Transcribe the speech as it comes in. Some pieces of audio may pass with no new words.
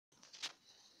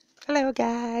Hello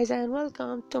guys and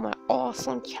welcome to my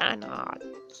awesome channel.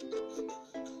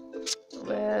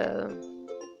 Well,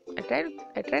 I tried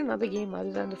another game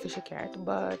other than the Fisher Cat,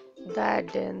 but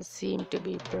that didn't seem to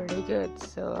be pretty good.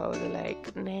 So I was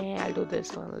like, nah, I'll do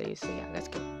this one only. So yeah, let's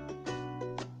go.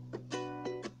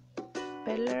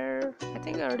 Peddler, I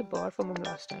think I already bought from him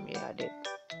last time. Yeah, I did.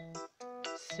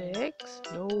 6?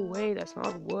 No way, that's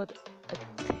not worth a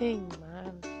thing,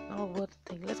 man. Not worth a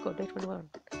thing. Let's go, day 21.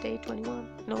 Day 21,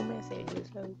 no messages,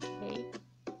 okay.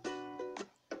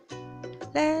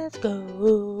 Let's go.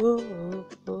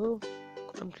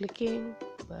 I'm clicking.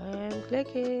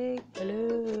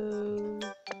 Hello.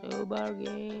 No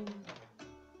bargain.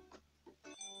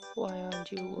 Why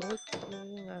aren't you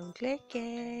working? I'm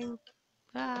clicking.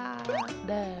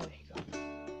 There we go.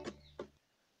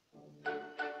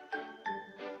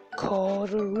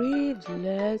 Coral Reefs,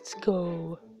 let's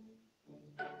go.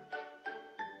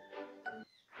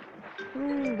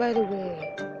 By the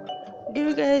way, do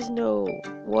you guys know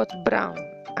what's brown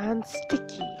and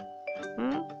sticky?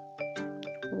 Hmm?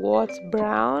 What's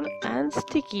brown and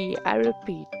sticky? I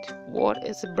repeat, what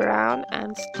is brown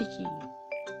and sticky?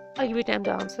 I'll give you time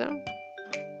to answer.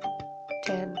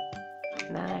 10,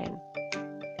 9,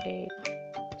 8,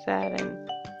 7,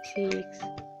 6,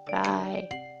 5,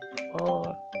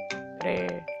 4, 3,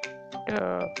 2,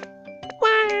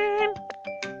 1.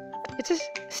 It's a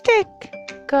stick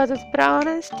because it's brown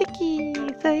and sticky.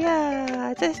 So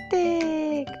yeah, it's a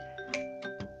stick.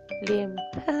 Lame.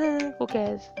 Who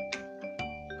cares?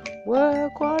 Whoa,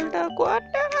 Quarter,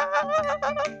 Quarter.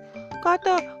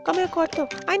 Quarter, come here, Quarter.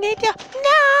 I need you.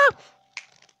 No!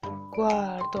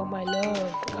 Quarto, my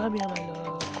love. Come here, my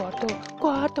love. Quarto.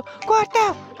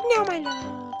 No, my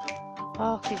love.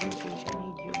 Oxygen fish, I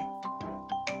need you.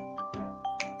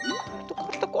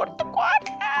 Quarto.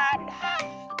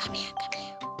 Come here.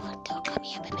 Quarto, come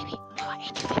here, my baby. Oh, I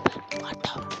hate you, baby.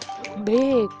 Quarto.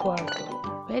 Big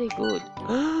Quarto. Very good.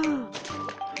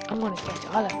 I'm gonna catch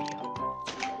all of you.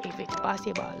 If it's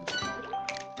possible.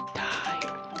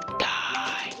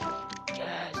 Die.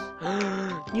 Yes.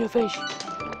 New fish.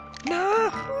 No.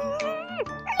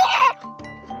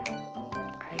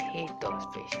 I hate those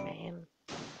fish, man.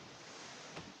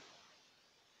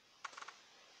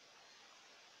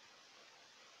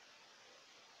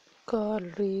 Coral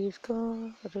reefs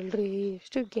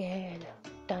together.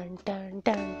 Dun dun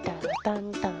dun dun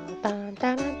dun dun dun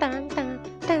dun dun dun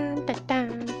dun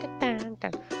dun dun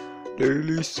dun.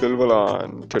 Daily silver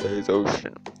line, today's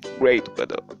ocean. Great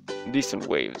weather, decent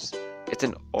waves. It's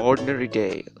an ordinary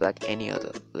day like any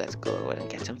other. Let's go out and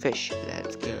catch some fish.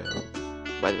 Let's go.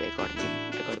 By the way, I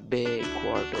got a big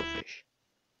quarter fish.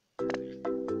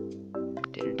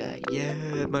 Didn't I?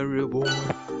 Yeah, my reward.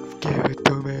 Give it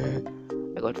to me.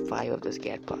 I got 5 of those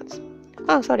cat pods.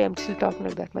 Oh, sorry, I'm still talking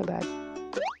like that. My bad.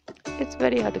 It's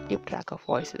very hard to keep track of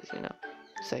voices, you know.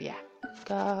 So yeah,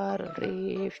 coral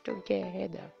reefs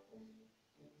together.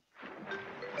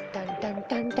 Dun dun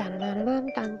dun dun dun dun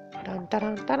dun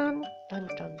dun dun dun dun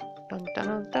dun dun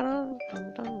dun dun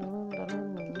dun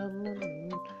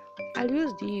dun. I'll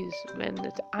use these when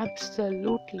it's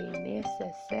absolutely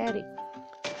necessary.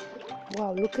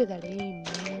 Wow, look at that aim,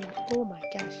 man. Oh my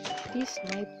gosh, this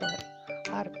sniper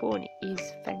harpoon is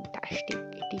fantastic.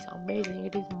 It is amazing.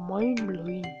 It is mind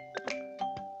blowing.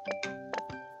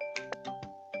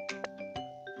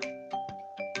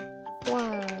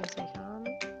 One second.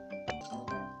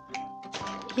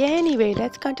 Anyway,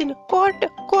 let's continue. Caught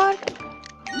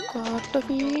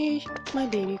fish. My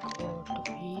baby caught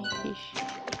fish.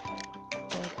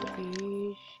 Caught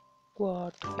fish.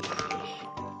 Caught fish.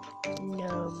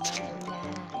 No, my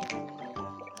life.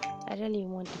 I really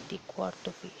wanted the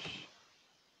quarter fish,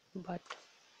 but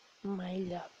my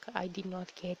luck, I did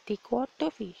not get the quarter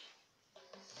fish.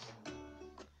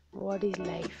 What is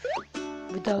life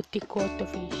without the quarter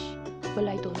fish? Well,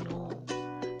 I don't know.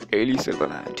 Daily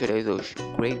Silverline, today's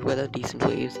ocean. Great weather, decent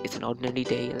waves. It's an ordinary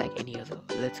day like any other.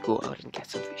 Let's go out and catch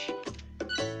some fish.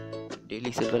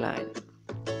 Daily Silverline.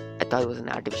 I thought it was an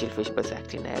artificial fish, but it's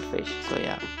actually an airfish. So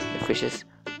yeah, the fish is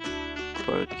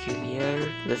peculiar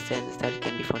in the sense that it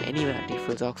can be found anywhere. It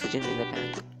fills oxygen in the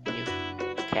tank when you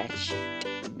catch it.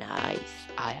 Nice.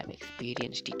 I have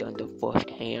experienced it on the first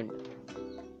hand.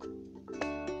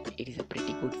 It is a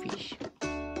pretty good fish.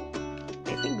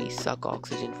 I think we suck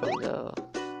oxygen from the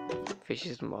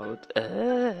fish's mouth.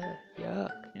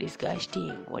 Yuck,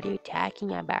 disgusting. What are you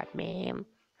talking about, man?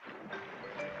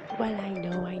 Well, I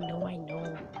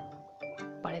know.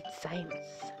 But it's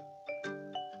science.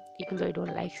 Even though I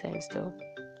don't like science though.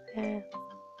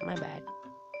 My bad.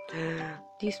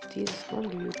 These don't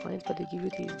give you points, but they give you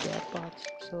these bad parts.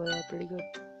 So yeah, pretty good.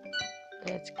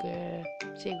 Let's go.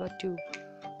 See, I got two.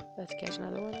 Let's catch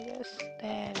another one, I guess.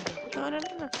 There we go. No, no,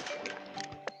 no, no.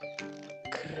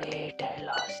 Great, I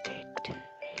lost it. I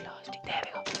lost it. There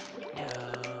we go.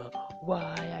 No.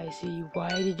 Why, I see. Why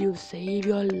did you save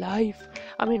your life?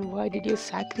 I mean, why did you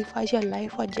sacrifice your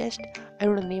life for just... I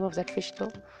don't know the name of that fish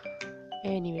though.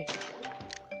 Anyway.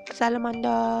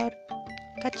 Salamander.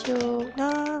 Catch you.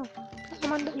 No.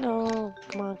 Salamander. No.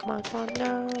 Come on, come on, come on.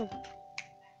 No.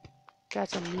 Got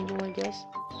some Nemo, I guess.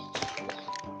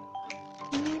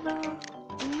 Nemo.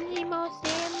 Nemo,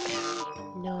 save me.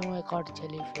 No, I caught a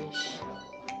jellyfish.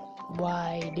 Why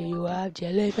do you have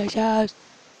jellyfishes?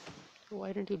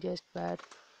 Why don't you just bat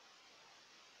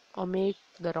or make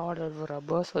the rod of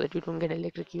rubber so that you don't get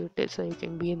electrocuted, so you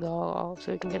can be in the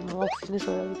so you can get more oxygen,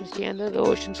 so that you can stay under the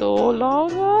ocean so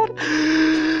longer?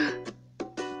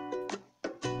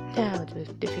 Damn, it was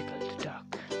difficult to talk.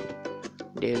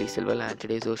 Daily Silverland,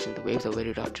 today's ocean, the waves are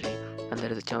very rough today, and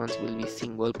there is a chance we'll be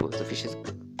seeing whirlpools. The fishes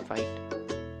fight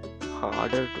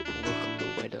harder to overcome the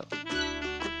weather.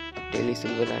 Daily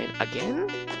Silverline again?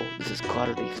 Oh, this is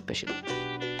Coral Reef Special.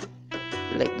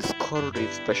 Like this Coral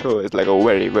Reef Special is like a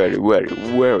very, very, very,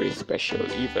 very special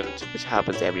event which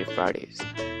happens every Fridays.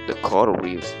 The coral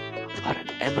reefs are an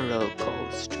emerald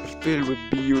coast filled with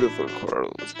beautiful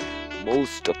corals.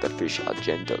 Most of the fish are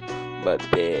gentle, but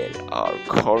there are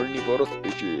carnivorous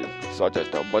species such as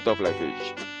the butterfly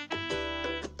fish.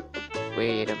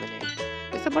 Wait a minute.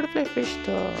 Is the butterfly fish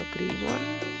the green one?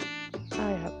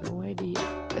 I have no idea.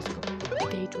 Let's go.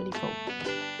 Day 24.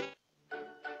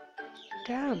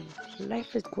 Damn,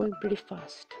 life is going pretty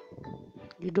fast.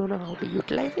 You don't know how to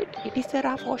utilize it? It is a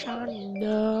rough ocean.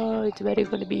 No, it's very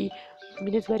going to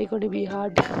be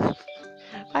hard.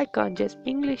 I can't just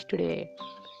English today.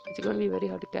 It's going to be very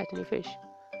hard to catch any fish.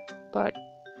 But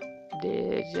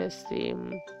they just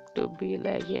seem to be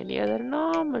like any other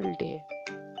normal day.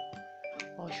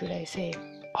 Or should I say,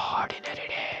 ordinary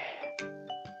day.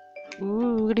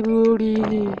 Ooh,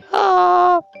 goody.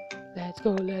 Ah! Let's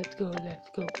go. Dual,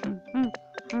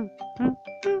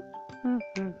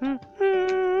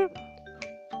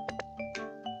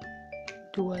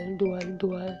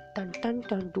 tan tan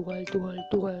tan, dual,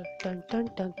 tan tan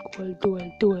tan,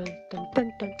 dual, tan tan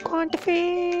tan,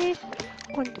 quantifish.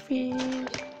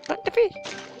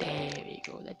 There we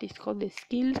go. That is called the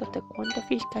skills of the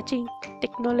quantifish catching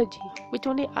technology, which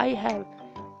only I have.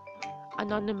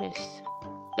 Anonymous.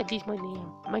 That is my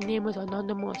name. My name is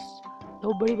Anonymous.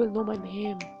 Nobody will know my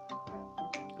name.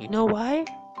 You know why?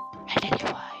 I tell you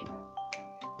why.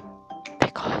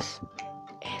 Because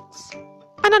it's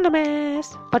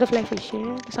anonymous. Butterfly fish,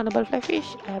 yeah? It's not a butterfly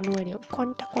fish. I have no idea.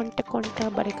 Quanta,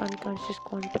 but I can't just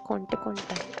quanta.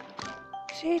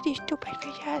 See these stupid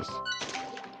fishes.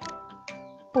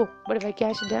 Oh, but if I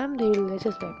catch them, they will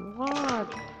just like, what?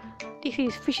 This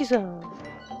is fishism.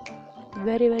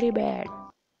 Very, very bad.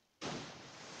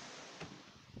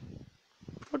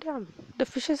 Oh damn, the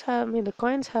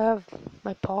coins have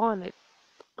my paw on it.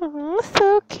 Oh,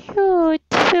 so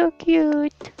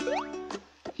cute.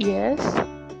 Yes,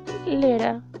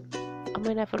 later. I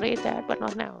mean, I forget that, but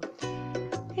not now.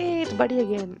 Hey, it's Buddy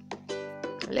again.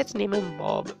 Let's name him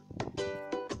Bob.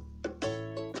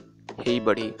 Hey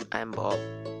buddy, I'm Bob.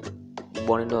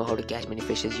 Want to know how to catch many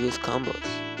fishes? Use combos.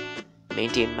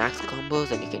 Maintain max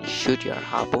combos and you can shoot your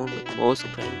harpoon with more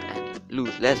strength and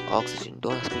lose less oxygen.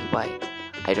 Don't ask me why.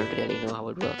 I don't really know how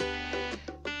it works.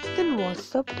 Then what's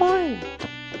the point?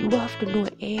 You have to know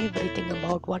everything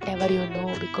about whatever you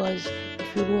know, because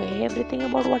if you know everything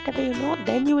about whatever you know,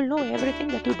 then you will know everything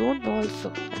that you don't know also.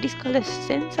 That is called the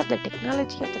sense of the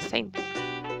technology of the science.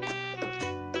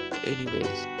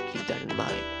 Anyways, keep that in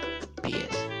mind.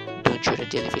 P.S. Don't shoot at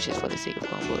jellyfishes for the sake of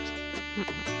combos.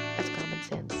 That's common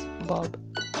sense. Bob.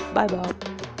 Bye Bob.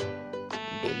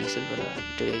 Daily Silverline,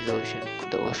 today's ocean.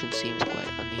 The ocean seems quite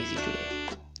uneasy today.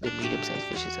 The medium-sized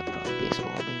fishes are probably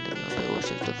swarming the nearby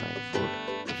oceans to find food.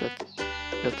 If you're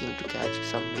looking to catch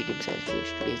some medium-sized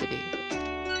fish, today's the day.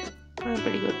 I'm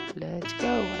pretty good. Let's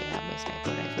go. I have my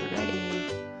sniper rifle ready.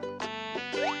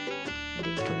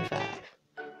 Day 25.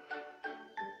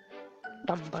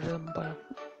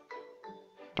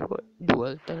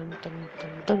 Dual.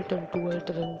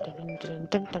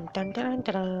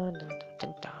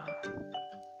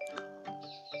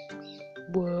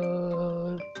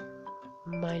 Whoa.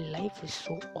 My life is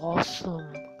so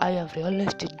awesome. I have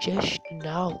realized it just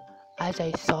now. As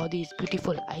I saw these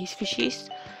beautiful ice fishes,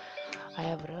 I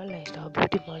have realized how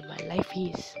beautiful my life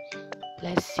is.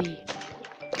 Let's see.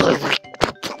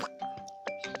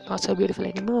 Not so beautiful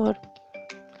anymore.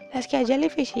 Let's catch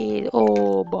jellyfishes.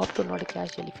 Oh, Bob told not to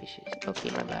catch jellyfishes. Okay,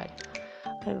 my bad.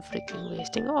 I'm freaking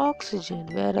wasting oxygen.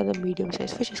 Where are the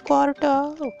medium-sized fishes?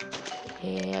 Quarto!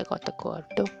 Hey, I got the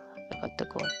quarto. I got the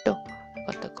quarto. I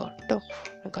got the quarto.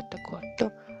 I got the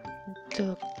quarto.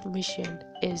 The mission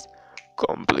is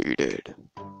completed.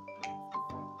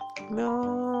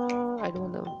 No, I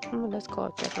don't know. Let's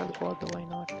catch another quarto. Why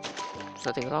not? There's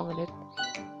nothing wrong in it.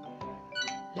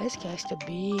 Let's catch the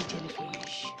big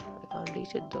jellyfish. I can't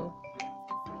reach it though.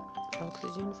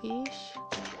 Oxygen fish.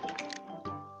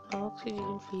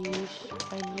 Oxygen fish.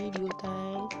 I need you,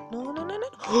 thanks. No, no, no, no.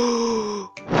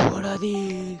 What are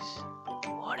these?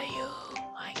 What are you?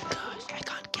 My gosh, I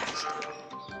can't catch them.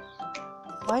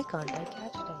 Why can't I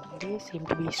catch them? They seem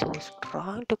to be so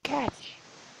strong to catch.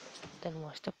 Then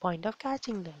what's the point of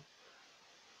catching them?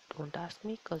 Don't ask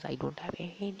me because I don't have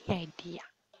any idea.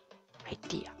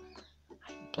 Idea.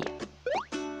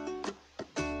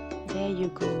 There you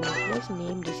go. Let's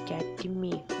name this cat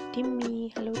Timmy.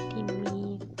 Timmy. Hello,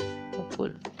 Timmy. Oh,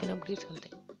 cool. Can upgrade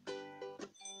something.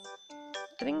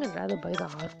 I think I'd rather buy the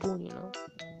harpoon.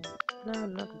 No,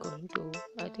 I'm not going to.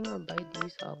 I think I'll buy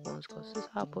these harpoons because this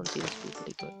harpoon seems to be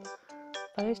pretty good.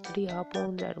 Buys 3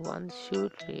 harpoons at once,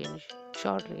 short range,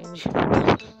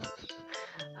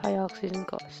 high oxygen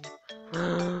cost.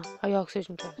 High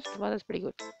oxygen cost. Well, that's pretty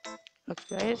good.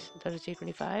 Okay, guys, that is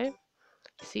J25.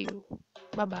 See you.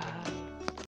 Bye bye.